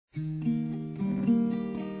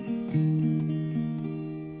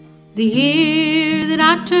The year that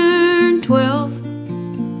I turned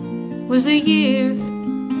 12 was the year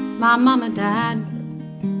my mama died.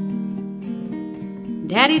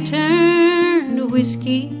 Daddy turned to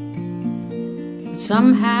whiskey, but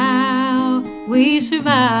somehow we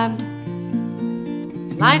survived.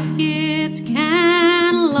 Life gets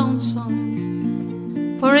kinda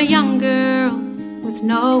lonesome for a young girl with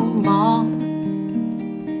no mom.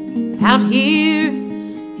 Out here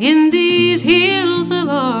in these hills of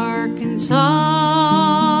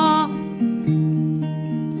Arkansas,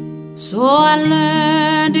 so I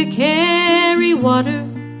learned to carry water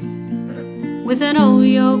with an old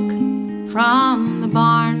yoke from the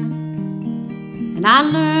barn, and I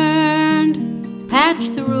learned to patch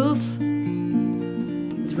the roof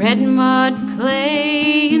with red mud,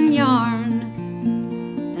 clay, and yarn,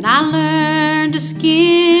 and I learned to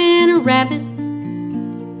skin a rabbit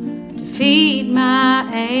to feed my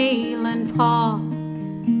ailing paw.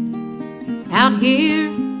 Out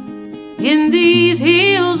here in these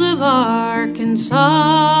hills of Arkansas,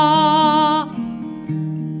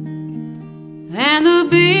 and the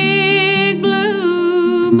big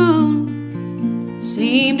blue moon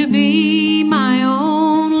seemed to be my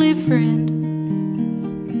only friend,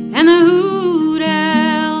 and the hoot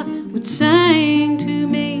owl would sing to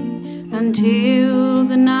me until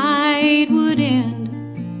the night would end.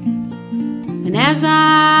 And as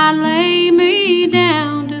I lay me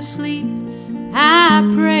down to sleep, I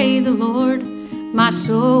pray the Lord my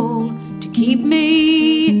soul to keep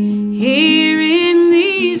me here in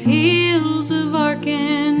these hills of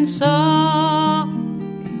Arkansas.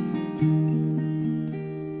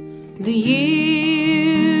 The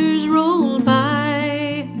years rolled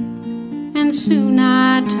by, and soon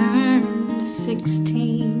I turned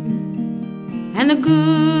 16, and the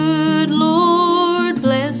good Lord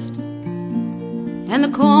blessed, and the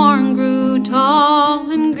corn grew tall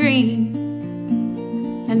and green,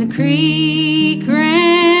 and the creek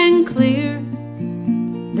ran clear.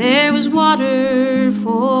 There was water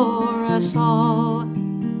for us all.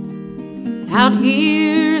 Out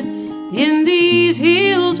here in these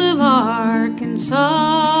hills of Arkansas,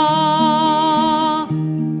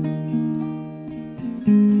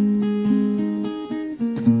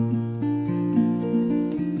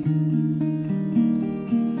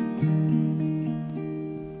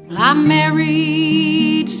 I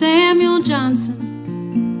married Samuel Johnson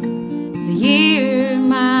the year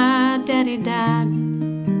my daddy died.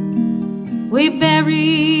 We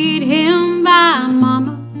buried him by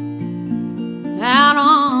mama out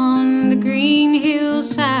on the green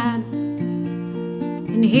hillside,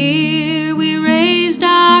 and here we raised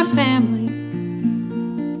our family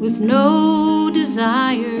with no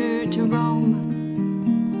desire to roam.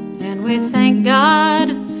 And we thank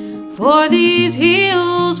God for these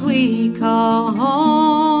hills we call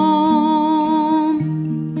home,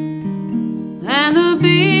 and the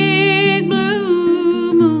big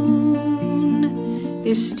blue moon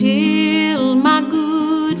is still my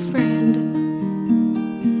good friend,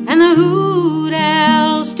 and the hoot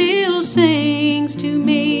owl still sings to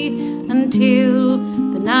me until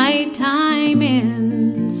the nighttime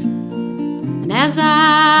ends. And as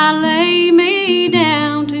I lay me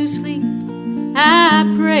down to sleep, I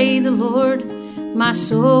pray the Lord my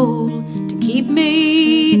soul to keep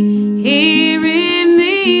me here in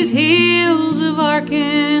these hills of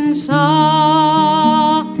Arkansas.